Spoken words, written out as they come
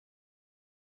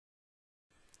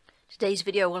Today's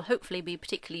video will hopefully be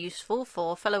particularly useful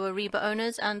for fellow Eribas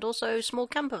owners and also small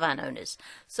camper van owners.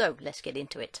 So let's get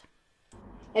into it.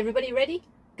 Everybody ready?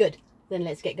 Good. Then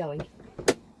let's get going.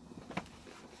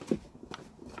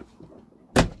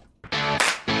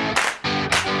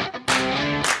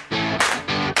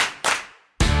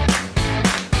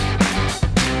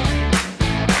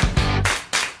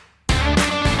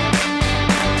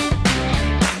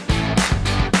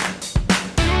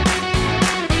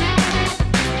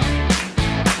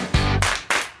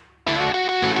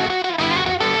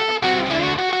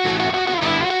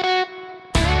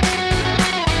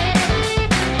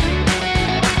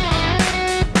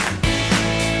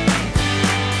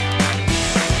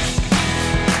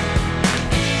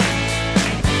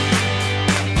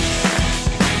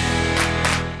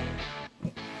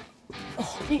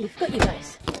 Nearly forgot you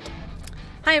guys.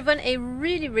 Hi everyone, a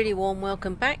really warm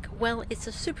welcome back. Well, it's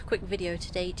a super quick video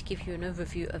today to give you an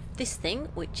overview of this thing,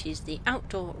 which is the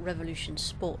Outdoor Revolution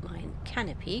Sportline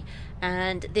Canopy,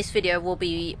 and this video will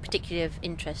be particularly of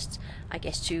interest, I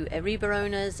guess, to Eribas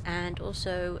owners and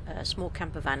also small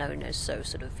camper van owners, so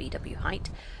sort of VW height,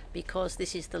 because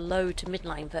this is the low to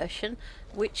midline version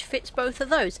which fits both of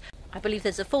those. I believe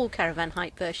there's a full caravan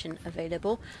height version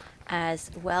available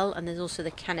as well, and there's also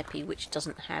the Canopy, which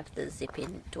doesn't have the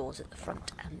zip-in doors at the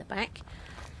front and the back.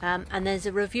 And there's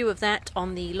a review of that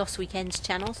on the Lost Weekends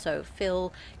channel, so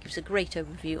Phil gives a great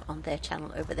overview on their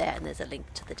channel over there, and there's a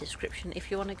link to the description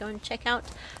if you want to go and check out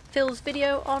Phil's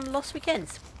video on Lost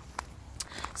Weekends.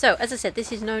 So, as I said,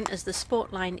 this is known as the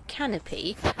Sportline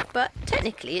Canopy, but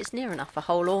technically it's near enough a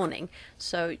whole awning.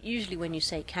 So usually when you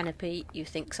say canopy, you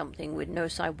think something with no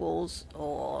side walls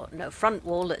or no front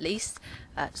wall at least,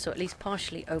 so at least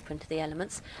partially open to the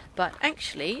elements. But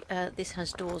actually this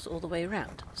has doors all the way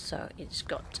around. So it's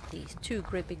got these two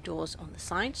great big doors on the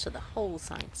side, so the whole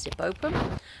side zip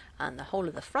open, and the whole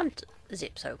of the front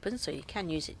zips open, so you can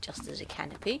use it just as a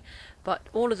canopy. But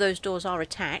all of those doors are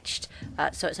attached,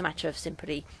 so it's a matter of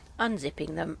simply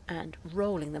unzipping them and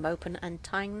rolling them open and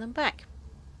tying them back.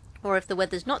 Or if the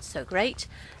weather's not so great,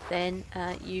 then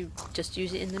you just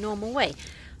use it in the normal way.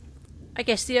 I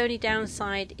guess the only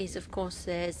downside is, of course,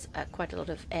 there's quite a lot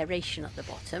of aeration at the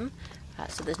bottom,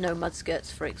 so there's no mud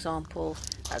skirts, for example.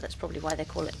 That's probably why they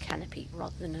call it a canopy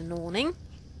rather than an awning.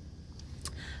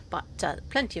 But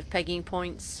plenty of pegging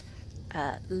points,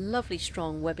 lovely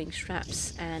strong webbing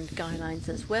straps and guy lines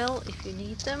as well if you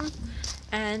need them.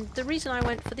 And the reason I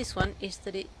went for this one is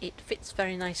that it fits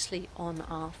very nicely on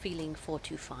our Feeling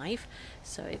 425,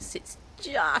 so it sits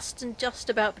just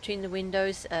about between the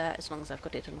windows, as long as I've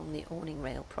got it along the awning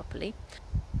rail properly.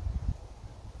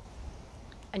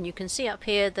 And you can see up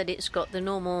here that it's got the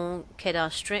normal Kedar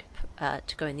strip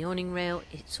to go in the awning rail.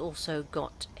 It's also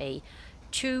got a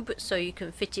tube, so you can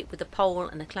fit it with a pole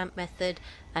and a clamp method,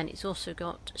 and it's also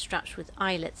got straps with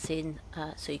eyelets in,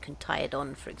 so you can tie it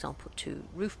on, for example, to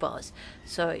roof bars.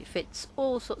 So it fits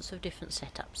all sorts of different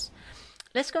setups.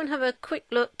 Let's go and have a quick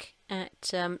look at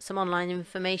some online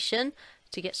information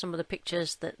to get some of the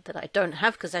pictures that I don't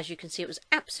have, because as you can see it was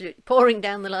absolutely pouring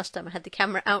down the last time I had the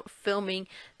camera out filming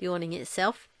the awning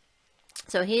itself.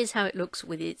 So here's how it looks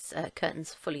with its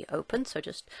curtains fully open, so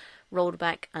just rolled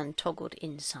back and toggled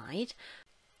inside.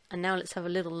 And now let's have a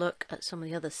little look at some of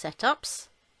the other setups.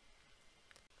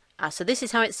 So this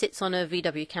is how it sits on a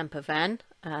VW camper van,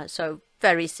 so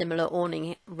very similar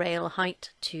awning rail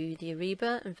height to the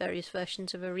Eribas and various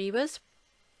versions of Eribas.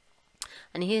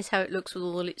 And here's how it looks with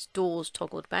all its doors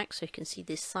toggled back, so you can see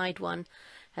this side one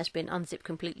has been unzipped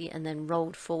completely and then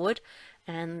rolled forward,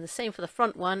 and the same for the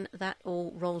front one, that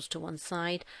all rolls to one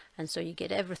side, and so you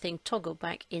get everything toggled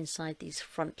back inside these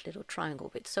front little triangle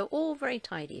bits. So all very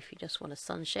tidy if you just want a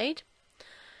sunshade.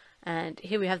 And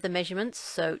here we have the measurements,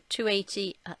 so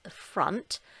 280 at the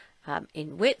front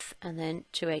in width, and then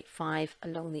 285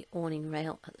 along the awning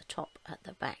rail at the top at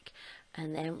the back,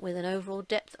 and then with an overall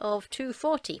depth of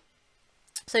 240.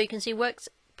 So you can see works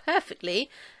perfectly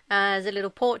as a little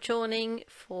porch awning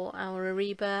for our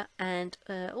Eribas, and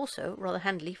also rather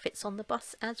handily fits on the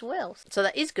bus as well. So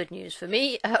that is good news for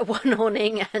me, one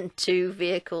awning and two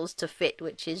vehicles to fit,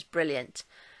 which is brilliant.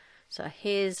 So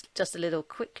here's just a little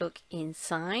quick look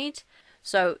inside.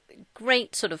 So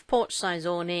great sort of porch size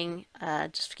awning,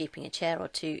 just for keeping a chair or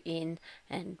two in,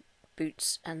 and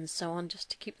boots and so on, just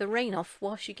to keep the rain off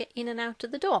whilst you get in and out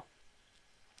of the door.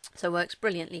 So works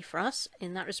brilliantly for us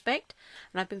in that respect,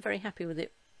 and I've been very happy with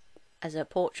it as a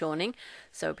porch awning.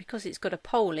 So because it's got a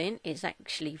pole in, it's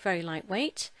actually very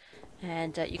lightweight,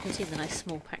 and you can see the nice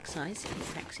small pack size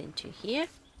it packs into here.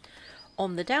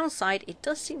 On the downside, it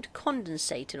does seem to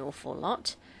condensate an awful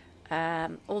lot,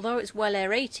 although it's well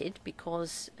aerated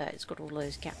because it's got all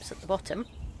those gaps at the bottom,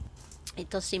 it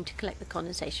does seem to collect the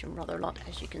condensation rather a lot,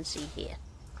 as you can see here.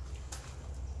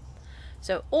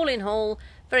 So all in all,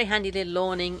 very handy little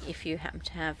awning if you happen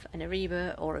to have an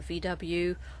Eribas or a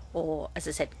VW, or as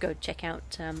I said, go check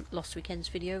out Lost Weekend's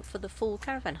video for the full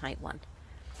caravan height one.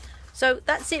 So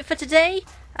that's it for today.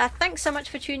 Thanks so much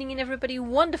for tuning in, everybody.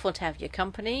 Wonderful to have your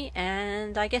company,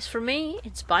 and I guess from me,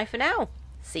 it's bye for now.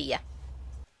 See ya.